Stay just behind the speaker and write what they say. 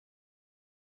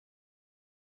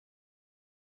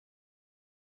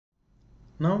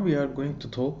Now we are going to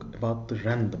talk about the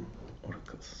random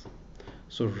oracles.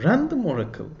 So random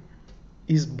oracle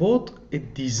is both a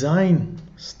design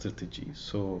strategy.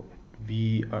 So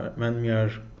when we are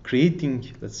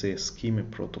creating, let's say, a schema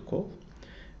protocol,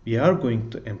 we are going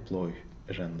to employ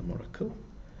a random oracle,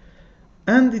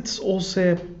 and it's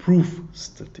also a proof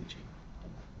strategy.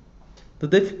 The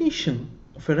definition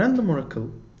of a random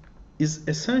oracle is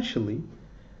essentially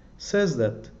says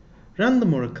that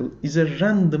random oracle is a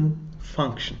random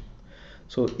function.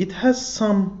 So it has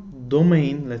some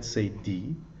domain, let's say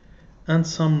D, and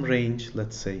some range,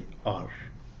 let's say R.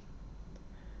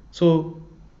 So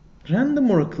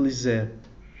random oracle is a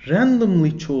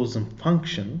randomly chosen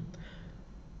function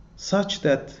such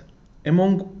that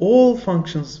among all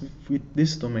functions with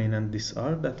this domain and this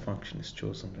R, that function is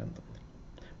chosen randomly.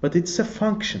 But it's a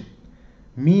function,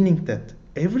 meaning that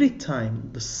every time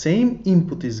the same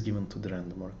input is given to the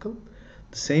random oracle,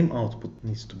 the same output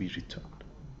needs to be returned.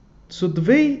 So the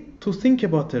way to think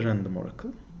about a random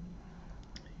oracle,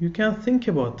 you can think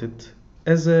about it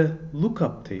as a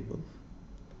lookup table,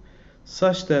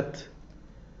 such that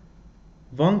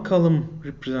one column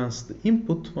represents the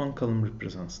input, one column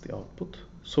represents the output.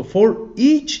 So for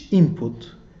each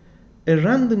input, a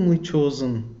randomly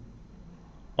chosen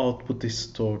output is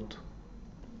stored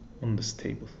on this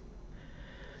table.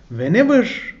 Whenever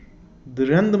the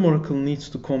random oracle needs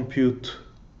to compute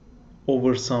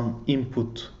over some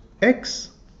input x,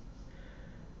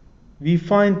 we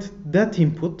find that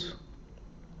input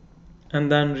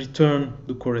and then return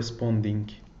the corresponding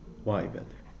y value.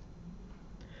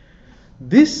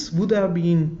 This would have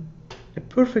been a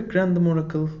perfect random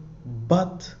oracle,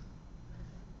 but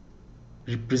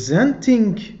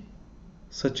representing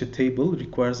such a table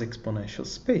requires exponential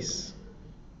space.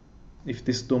 If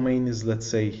this domain is, let's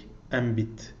say,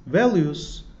 n-bit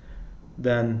values,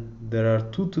 then there are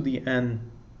 2 to the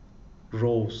n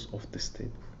rows of this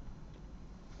table.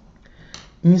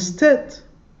 Instead,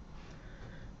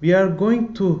 we are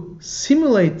going to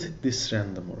simulate this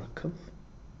random oracle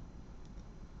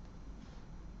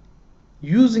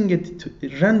using it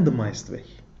in a randomized way.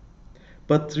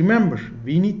 But remember,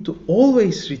 we need to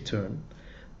always return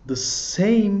the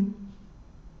same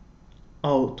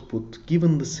output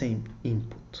given the same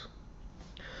input.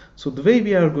 So the way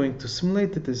we are going to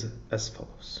simulate it is as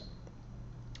follows.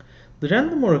 The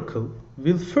random oracle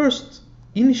will first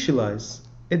initialize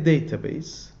a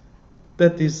database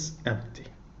that is empty.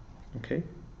 Okay.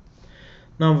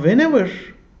 Now whenever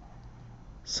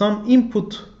some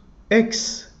input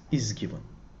x is given,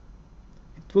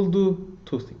 it will do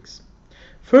two things.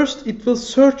 First, it will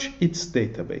search its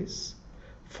database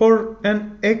for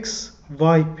an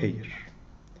XY pair.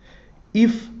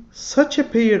 If such a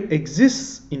pair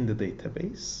exists in the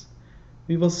database,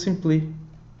 we will simply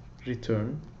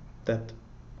return that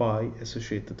Y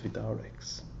associated with our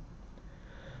X.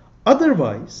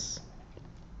 Otherwise,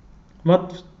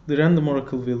 what the random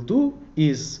oracle will do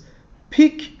is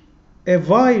pick a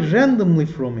Y randomly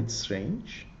from its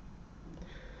range,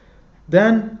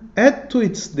 then add to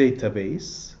its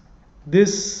database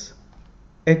this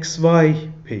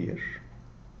XY pair,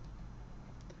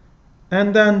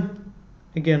 and then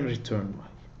again return Y.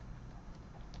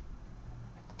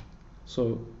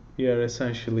 So we are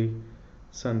essentially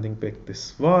sending back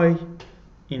this Y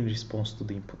in response to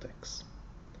the input X.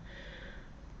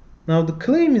 Now the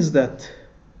claim is that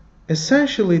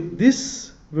essentially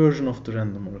this version of the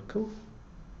random oracle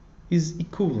is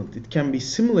equivalent. It can be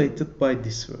simulated by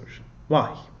this version.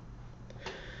 Why?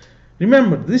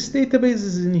 Remember, this database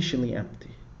is initially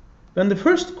empty. When the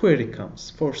first query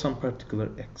comes for some particular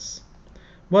X,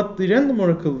 what the random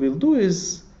oracle will do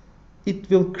is it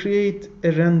will create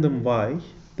a random Y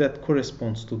that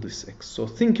corresponds to this X. So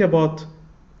think about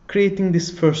creating this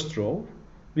first row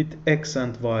with X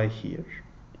and Y here.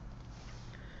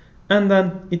 And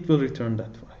then it will return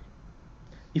that Y.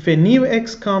 If a new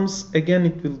X comes, again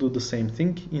it will do the same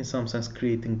thing, in some sense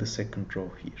creating the second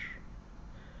row here.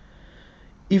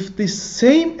 If this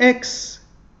same X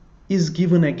is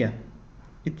given again,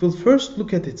 it will first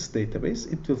look at its database,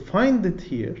 it will find it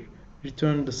here,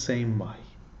 return the same Y.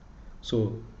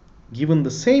 So given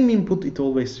the same input, it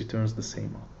always returns the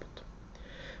same output.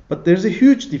 But there's a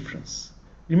huge difference.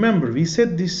 Remember, we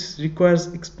said this requires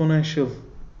exponential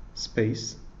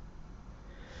space,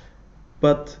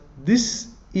 but this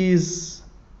is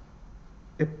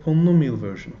a polynomial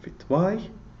version of it. Why?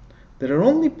 There are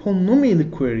only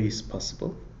polynomial queries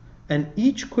possible, and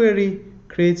each query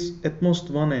creates at most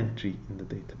one entry in the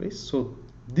database. So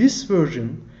this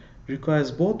version requires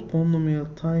both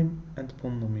polynomial time and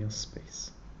polynomial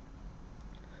space.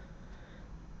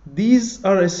 these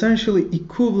are essentially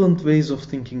equivalent ways of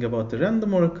thinking about the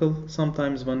random oracle.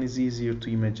 Sometimes one is easier to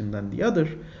imagine than the other,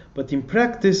 but in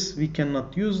practice we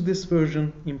cannot use this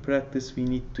version. In practice we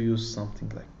need to use something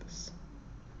like this.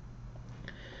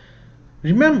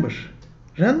 Remember,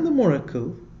 random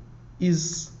oracle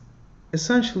is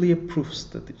essentially a proof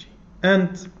strategy,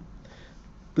 and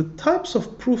the types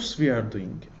of proofs we are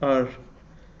doing are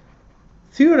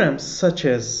theorems such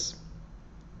as,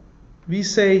 we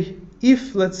say,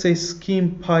 if, let's say,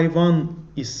 scheme pi 1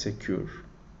 is secure,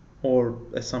 or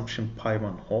assumption pi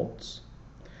 1 holds,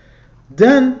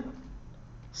 then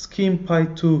scheme pi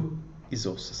 2 is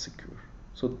also secure.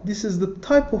 So this is the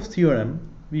type of theorem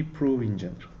we prove in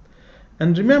general.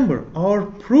 And remember, our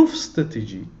proof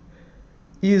strategy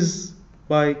is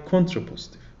by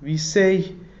contrapositive. We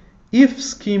say, if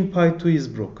scheme pi 2 is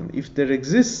broken, if there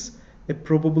exists a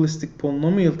probabilistic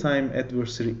polynomial time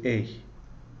adversary A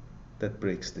that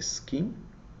breaks this scheme,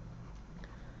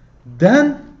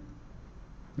 then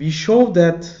we show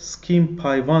that scheme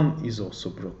pi 1 is also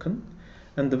broken.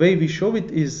 And the way we show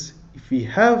it is, if we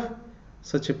have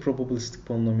such a probabilistic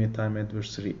polynomial time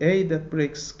adversary A that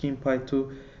breaks scheme pi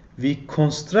 2, we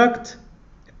construct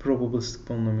a probabilistic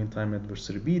polynomial time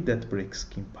adversary B that breaks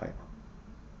scheme pi 1.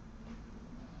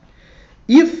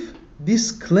 If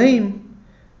this claim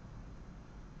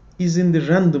is in the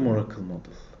random oracle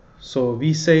model, so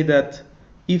we say that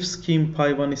if scheme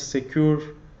pi 1 is secure,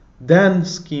 then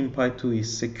scheme pi 2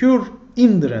 is secure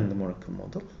in the random oracle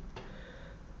model,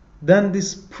 then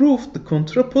this proof, the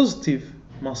contrapositive,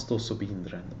 must also be in the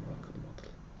random oracle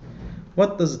model.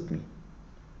 What does it mean?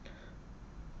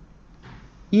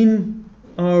 In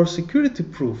our security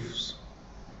proofs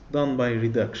done by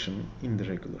reduction in the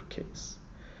regular case,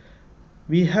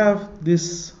 we have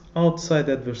this outside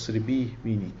adversary B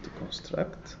we need to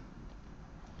construct,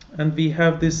 and we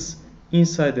have this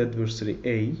inside adversary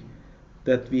A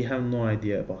that we have no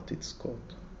idea about its code.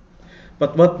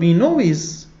 But what we know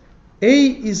is A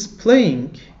is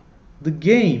playing the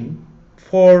game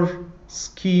for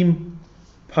scheme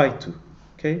pi 2.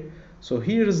 Okay, so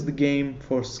here is the game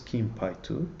for scheme pi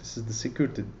 2. This is the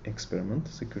security experiment,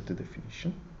 security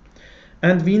definition.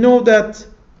 And we know that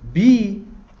B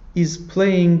is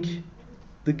playing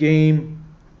the game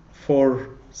for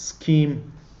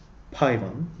scheme pi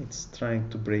 1. It's trying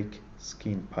to break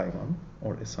scheme pi 1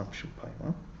 or assumption pi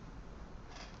 1.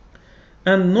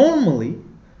 And normally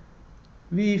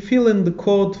we fill in the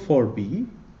code for B.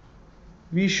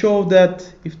 We show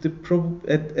that if the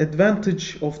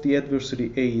advantage of the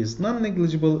adversary A is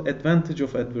non-negligible, advantage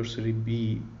of adversary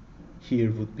B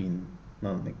here would be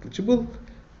non-negligible.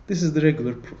 This is the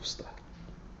regular proof style.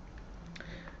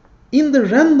 In the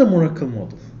random oracle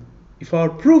model, if our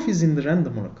proof is in the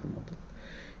random oracle model,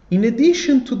 in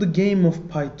addition to the game of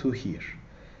pi 2 here,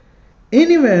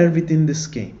 anywhere within this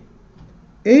game,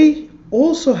 A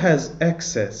also has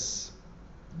access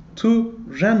to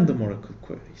random oracle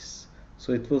queries.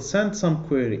 So it will send some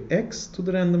query X to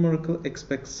the random oracle,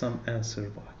 expect some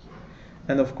answer Y.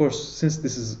 And of course, since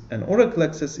this is an oracle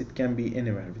access, it can be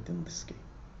anywhere within this game.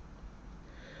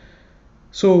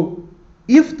 So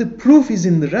if the proof is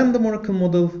in the random oracle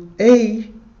model, A,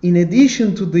 in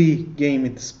addition to the game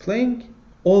it is playing,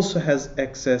 also has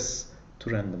access to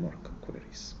random oracle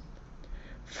queries.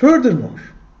 Furthermore,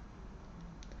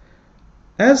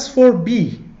 as for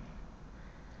B,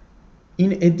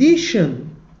 in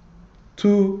addition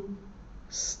to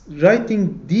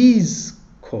writing these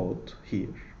code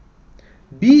here,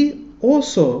 B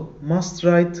also must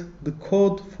write the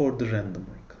code for the random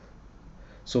oracle.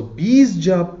 So B's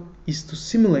job is to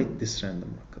simulate this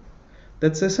random oracle.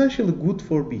 That's essentially good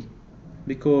for B,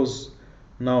 because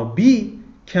now B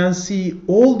can see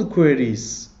all the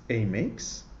queries A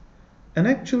makes and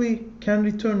actually can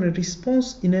return a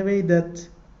response in a way that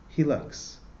he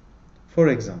likes. For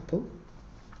example,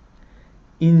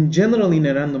 in general, in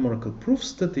a random oracle proof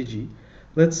strategy,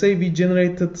 let's say we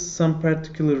generated some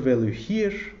particular value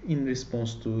here in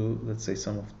response to, let's say,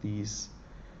 some of these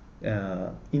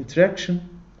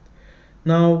interaction.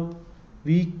 Now,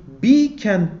 B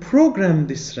can program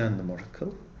this random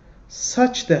oracle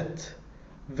such that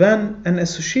when an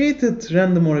associated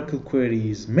random oracle query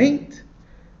is made,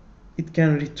 it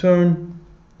can return,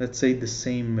 let's say, the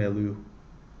same value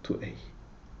to A.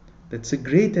 That's a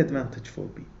great advantage for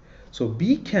B. So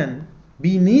B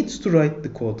needs to write the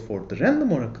code for the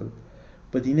random oracle,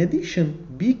 but in addition,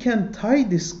 B can tie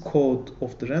this code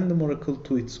of the random oracle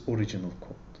to its original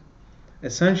code.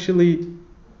 Essentially,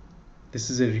 this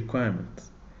is a requirement.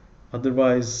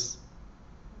 Otherwise,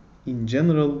 in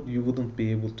general, you wouldn't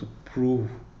be able to prove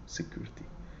security.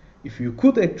 If you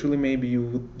could actually, maybe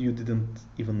you didn't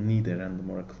even need a random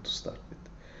oracle to start with.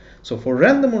 So for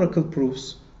random oracle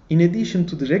proofs, in addition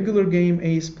to the regular game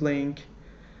A is playing,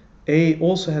 A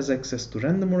also has access to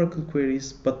random oracle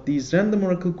queries, but these random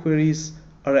oracle queries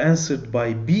are answered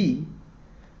by B,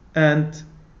 and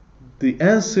the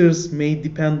answers may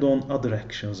depend on other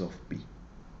actions of B.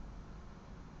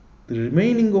 The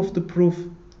remaining of the proof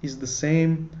is the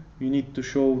same. You need to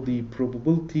show the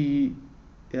probability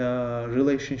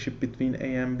relationship between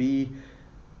A and B,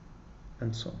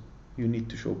 and so on. You need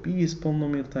to show B is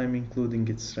polynomial time, including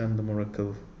its random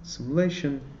oracle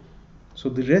simulation. So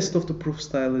the rest of the proof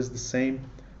style is the same.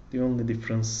 The only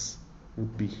difference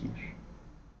would be here.